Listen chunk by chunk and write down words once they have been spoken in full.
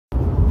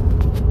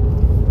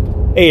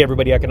Hey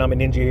everybody, Economic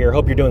Ninja here.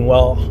 Hope you're doing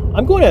well.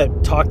 I'm going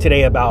to talk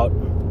today about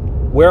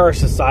where our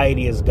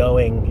society is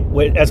going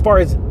as far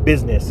as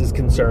business is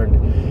concerned.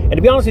 And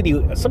to be honest with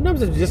you,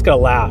 sometimes I'm just going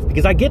to laugh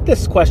because I get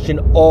this question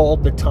all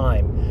the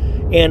time.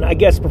 And I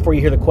guess before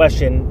you hear the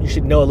question, you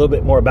should know a little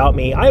bit more about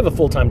me. I have a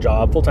full-time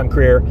job, full-time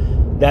career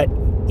that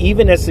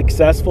even as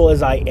successful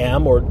as I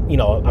am, or,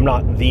 I'm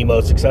not the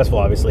most successful,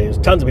 obviously. There's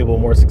tons of people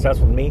more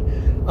successful than me.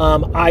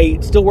 I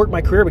still work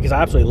my career because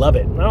I absolutely love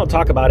it. I don't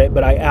talk about it,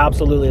 but I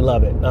absolutely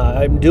love it.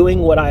 I'm doing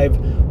what I've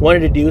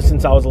wanted to do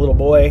since I was a little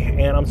boy,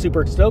 and I'm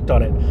super stoked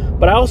on it.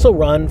 But I also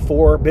run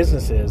 4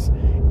 businesses,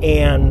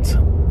 and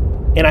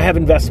I have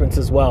investments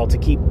as well to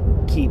keep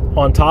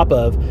on top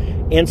of.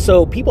 And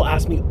so people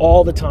ask me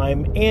all the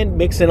time, and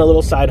mix in a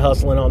little side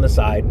hustling on the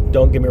side.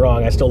 Don't get me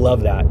wrong, I still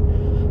love that.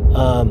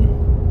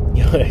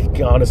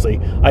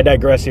 Honestly, I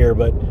digress here,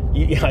 but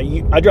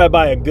I drive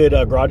by a good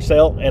garage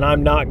sale, and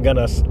I'm not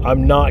gonna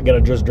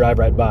just drive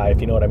right by,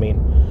 if you know what I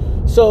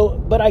mean. So,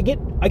 but I get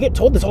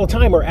told this all the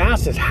time, or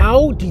asked this: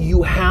 how do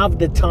you have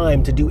the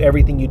time to do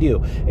everything you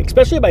do?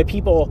 Especially by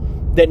people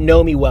that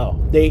know me well.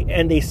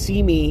 They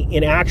see me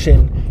in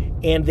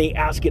action, and they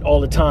ask it all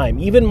the time.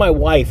 Even my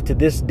wife, to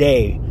this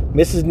day,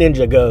 Mrs.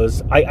 Ninja,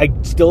 goes, I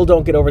still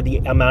don't get over the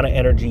amount of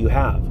energy you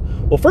have.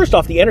 Well, first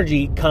off, the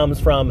energy comes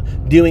from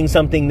doing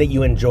something that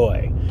you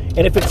enjoy.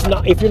 And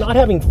if you're not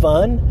having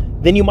fun,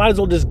 then you might as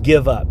well just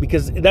give up,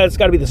 because that's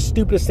got to be the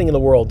stupidest thing in the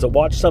world, to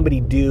watch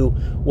somebody do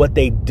what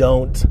they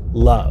don't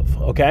love,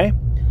 okay?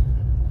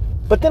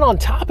 But then on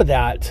top of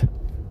that,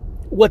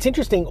 what's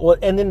interesting,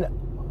 and then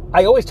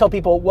I always tell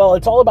people, well,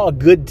 it's all about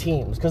good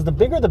teams, because the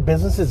bigger the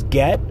businesses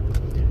get,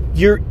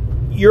 you're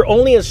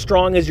only as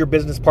strong as your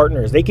business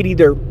partners. They could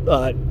either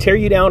tear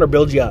you down or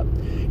build you up.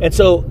 And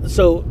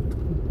so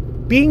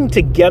being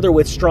together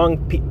with strong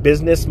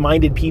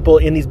business-minded people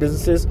in these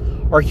businesses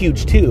are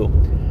huge too.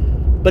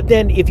 But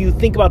then if you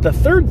think about the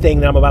third thing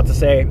that I'm about to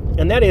say,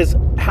 and that is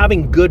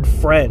having good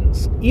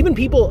friends, even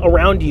people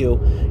around you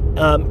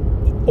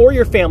or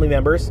your family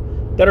members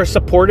that are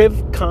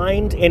supportive,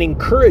 kind, and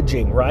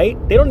encouraging, right?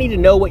 They don't need to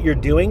know what you're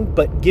doing,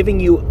 but giving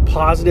you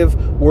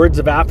positive words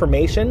of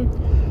affirmation,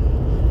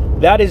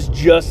 that is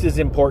just as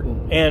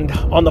important. And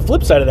on the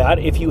flip side of that,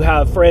 if you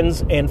have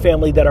friends and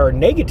family that are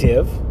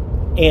negative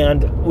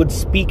and would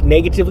speak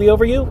negatively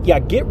over you,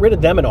 get rid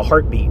of them in a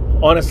heartbeat.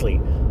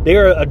 Honestly, they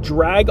are a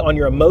drag on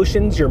your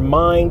emotions, your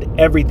mind,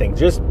 everything.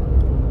 Just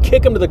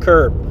kick them to the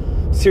curb.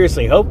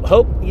 Seriously, hope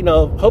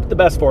the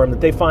best for them,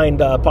 that they find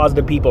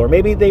positive people, or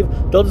maybe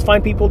they'll just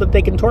find people that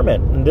they can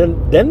torment, and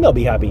then they'll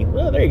be happy.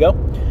 Well, there you go.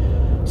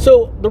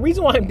 So the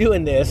reason why I'm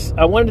doing this,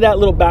 I wanted that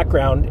little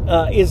background,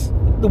 is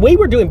the way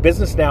we're doing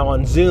business now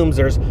on Zooms.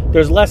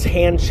 There's less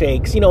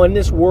handshakes. In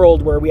this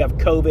world where we have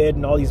COVID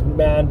and all these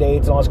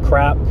mandates and all this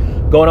crap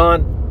going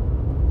on,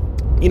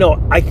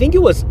 I think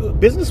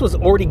business was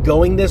already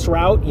going this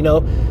route,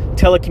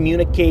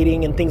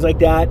 telecommunicating and things like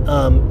that.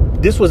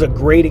 This was a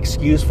great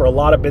excuse for a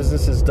lot of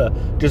businesses to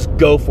just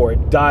go for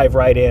it, dive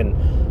right in,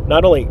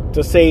 not only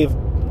to save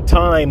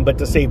time, but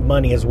to save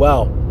money as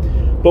well.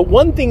 But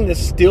one thing that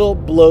still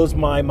blows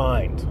my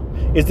mind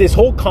is this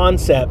whole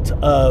concept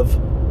of,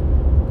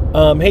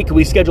 hey, can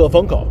we schedule a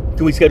phone call?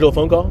 Can we schedule a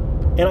phone call?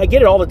 And I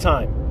get it all the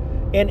time.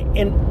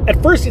 And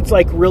at first it's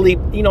like, really,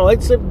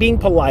 it's being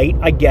polite.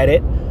 I get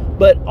it.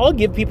 But I'll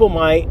give people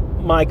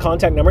my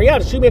contact number. Yeah,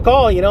 just shoot me a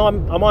call.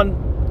 I'm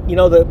on,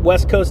 the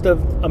West Coast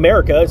of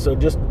America. So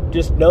just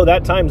know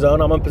that time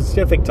zone. I'm on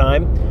Pacific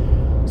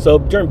time. So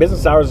during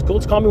business hours, it's cool.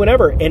 Just call me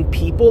whenever. And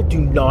people do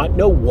not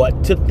know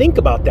what to think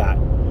about that.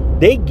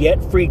 They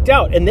get freaked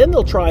out. And then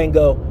they'll try and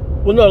go,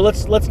 well, no,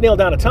 let's nail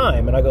down a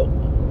time. And I go,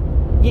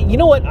 you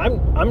know what?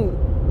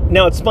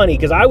 Now it's funny,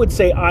 because I would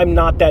say I'm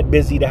not that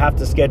busy to have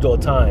to schedule a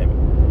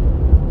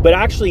time. But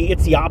actually,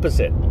 it's the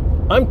opposite.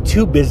 I'm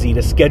too busy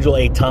to schedule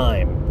a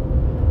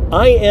time.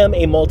 I am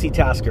a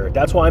multitasker.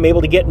 That's why I'm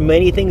able to get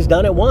many things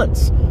done at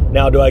once.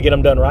 Now, do I get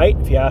them done right?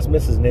 If you ask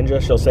Mrs.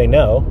 Ninja, she'll say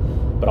no.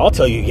 But I'll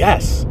tell you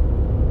yes.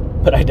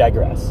 But I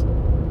digress.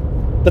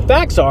 The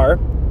facts are,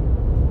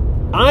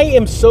 I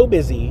am so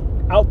busy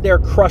out there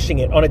crushing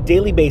it on a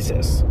daily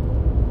basis.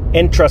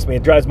 And trust me,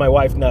 it drives my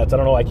wife nuts. I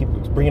don't know why I keep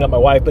bringing up my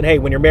wife, but hey,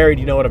 when you're married,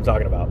 you know what I'm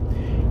talking about.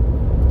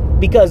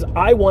 Because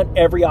I want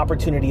every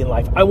opportunity in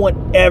life. I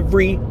want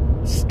every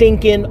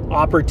stinking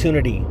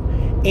opportunity.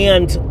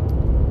 And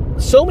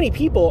so many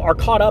people are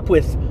caught up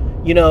with,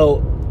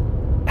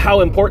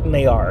 how important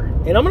they are.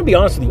 And I'm going to be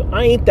honest with you,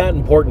 I ain't that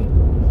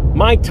important.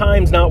 My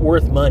time's not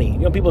worth money.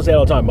 People say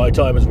all the time, my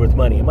time is worth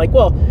money. I'm like,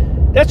 well,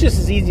 that's just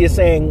as easy as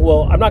saying,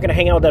 well, I'm not going to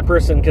hang out with that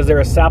person because they're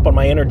a sap on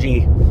my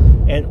energy,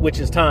 which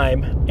is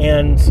time,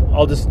 and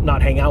I'll just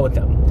not hang out with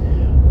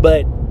them.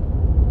 But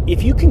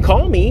if you can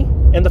call me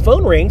and the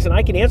phone rings and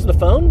I can answer the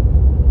phone,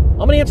 I'm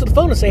going to answer the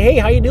phone and say, hey,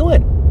 how you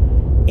doing?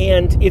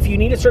 And if you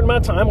need a certain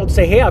amount of time, I'll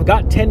say, hey, I've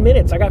got 10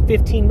 minutes. I got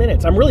 15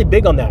 minutes. I'm really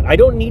big on that. I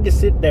don't need to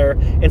sit there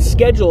and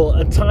schedule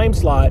a time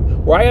slot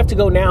where I have to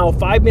go now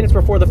 5 minutes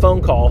before the phone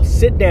call,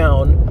 sit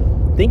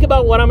down, think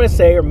about what I'm going to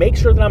say, or make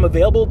sure that I'm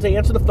available to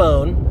answer the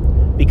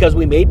phone because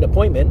we made an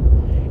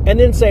appointment. and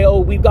then say, oh,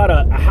 we've got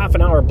a half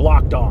an hour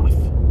blocked off.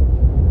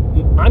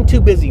 I'm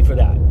too busy for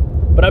that.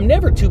 But I'm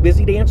never too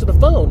busy to answer the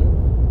phone,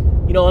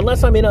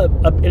 unless I'm in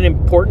an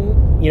important,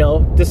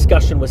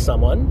 discussion with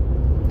someone.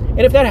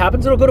 And if that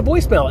happens, it'll go to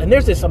voicemail. And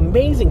there's this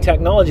amazing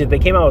technology that they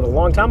came out with a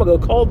long time ago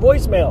called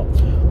voicemail.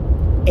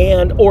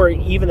 Or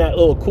even that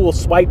little cool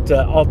swipe to,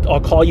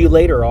 I'll call you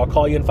later, or I'll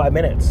call you in 5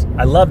 minutes.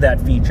 I love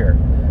that feature.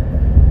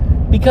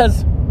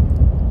 Because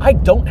I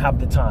don't have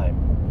the time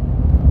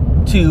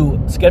to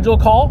schedule a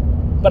call,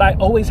 but I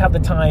always have the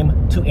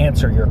time to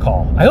answer your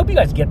call. I hope you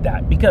guys get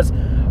that, because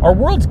our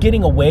world's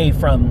getting away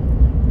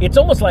from, it's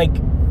almost like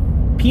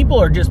people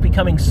are just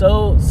becoming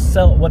so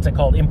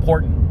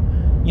important.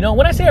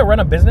 When I say I run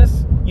a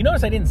business, you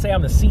notice I didn't say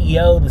I'm the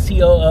CEO, the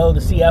COO, the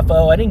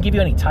CFO. I didn't give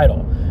you any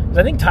title, because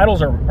I think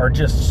titles are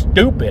just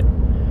stupid.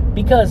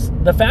 Because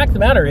the fact of the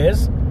matter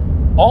is,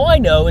 all I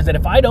know is that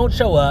if I don't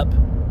show up,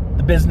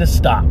 the business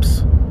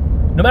stops.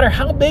 No matter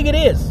how big it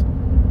is.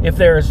 If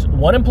there's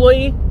 1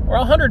 employee or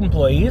 100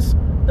 employees,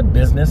 the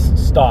business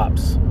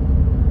stops.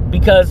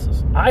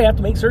 Because I have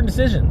to make certain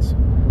decisions.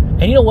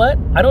 And you know what?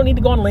 I don't need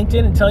to go on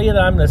LinkedIn and tell you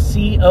that I'm the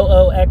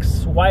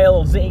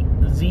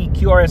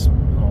COOXYLZQRS.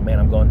 Oh man,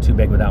 I'm going too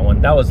big with that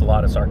one. That was a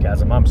lot of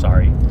sarcasm. I'm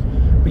sorry.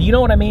 But you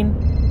know what I mean?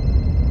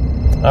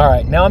 All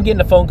right, now I'm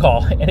getting a phone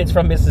call, and it's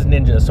from Mrs.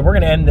 Ninja. So we're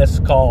going to end this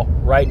call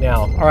right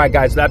now. All right,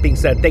 guys, that being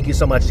said, thank you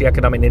so much. The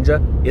Economic Ninja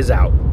is out.